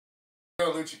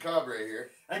Lucha Cabra here.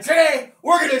 And today,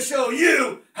 we're going to show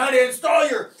you how to install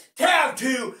your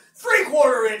Tav2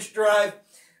 3/4 inch drive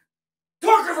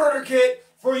torque converter kit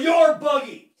for your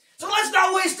buggy. So let's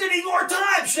not waste any more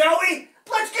time, shall we?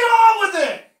 Let's get on with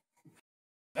it!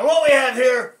 Now what we have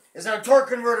here is our torque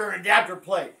converter adapter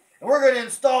plate. And we're going to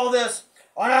install this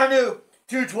on our new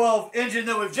 212 engine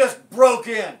that we've just broke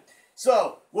in.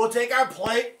 So, we'll take our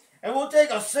plate and we'll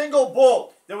take a single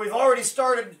bolt that we've already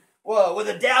started with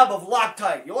a dab of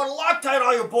Loctite. You want to Loctite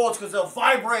all your bolts because they'll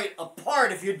vibrate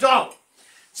apart if you don't.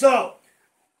 So,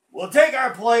 we'll take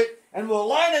our plate and we'll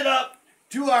line it up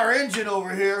to our engine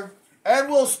over here and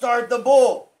we'll start the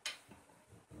bolt.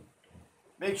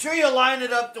 Make sure you line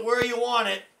it up to where you want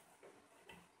it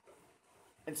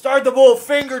and start the bolt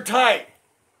finger tight.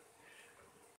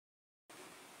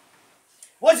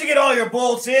 Once you get all your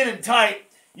bolts in and tight,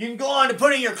 you can go on to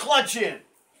putting your clutch in.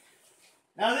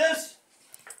 Now this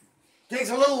takes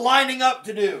a little lining up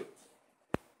to do.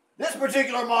 This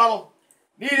particular model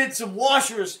needed some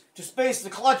washers to space the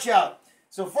clutch out.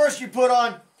 So first you put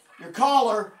on your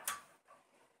collar,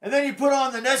 and then you put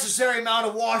on the necessary amount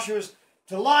of washers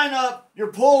to line up your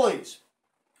pulleys.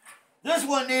 This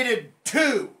one needed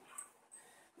 2.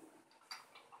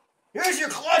 Here's your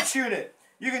clutch unit.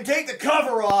 You can take the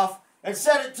cover off and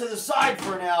set it to the side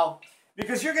for now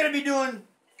because you're going to be doing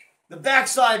the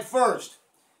backside first.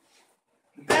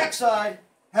 The backside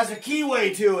has a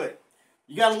keyway to it.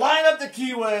 You got to line up the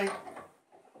keyway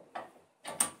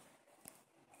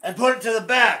and put it to the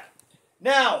back.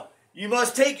 Now, you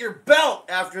must take your belt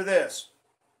after this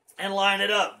and line it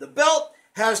up. The belt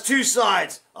has 2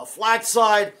 sides, a flat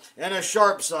side and a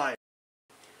sharp side.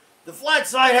 The flat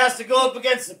side has to go up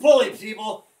against the pulley,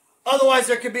 people. Otherwise,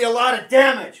 there could be a lot of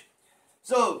damage.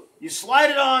 So, you slide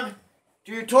it on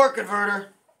to your torque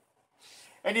converter,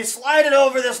 and you slide it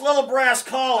over this little brass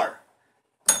collar.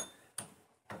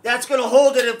 That's going to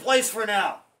hold it in place for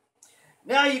now.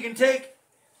 Now you can take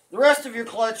the rest of your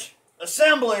clutch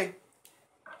assembly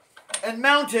and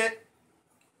mount it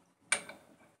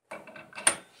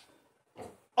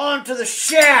onto the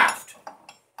shaft.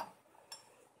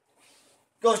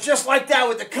 Goes just like that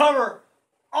with the cover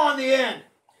on the end.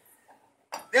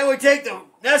 Then we take the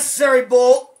necessary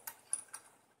bolt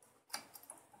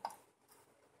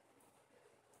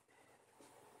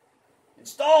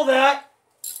install that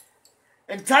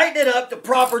and tighten it up to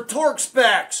proper torque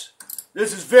specs.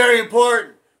 This is very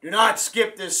important. Do not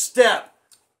skip this step.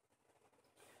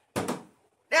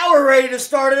 Now we're ready to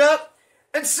start it up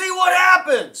and see what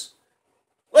happens.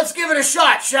 Let's give it a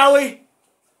shot, shall we?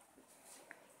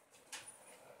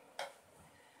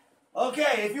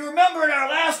 Okay, if you remember in our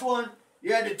last one,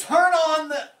 you had to turn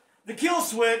on the kill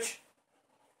switch,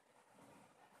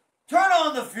 turn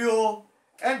on the fuel,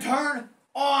 and turn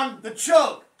on the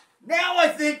choke. Now I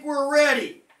think we're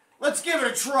ready. Let's give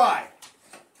it a try.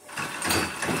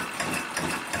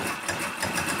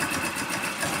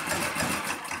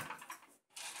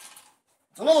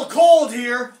 It's a little cold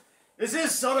here. This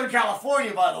is Southern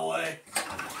California, by the way.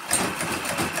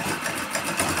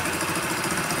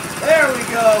 There we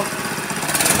go.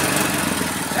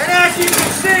 And as you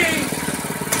can see,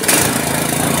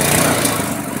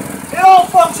 it all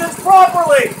functions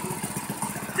properly.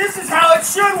 This is how it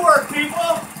should work,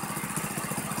 people.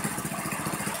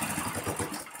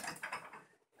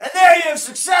 And there you have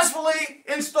successfully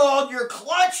installed your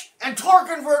clutch and torque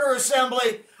converter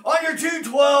assembly on your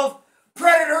 212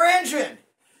 Predator engine.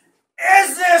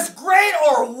 Is this great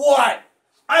or what?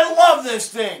 I love this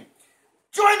thing.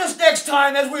 Join us next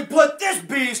time as we put this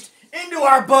beast into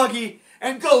our buggy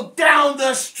and go down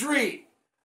the street.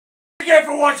 Thank you again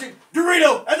for watching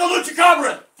Dorito and the Lucha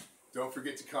Cabra. Don't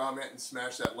forget to comment and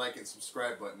smash that like and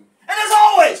subscribe button. And as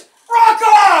always, rock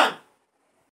on!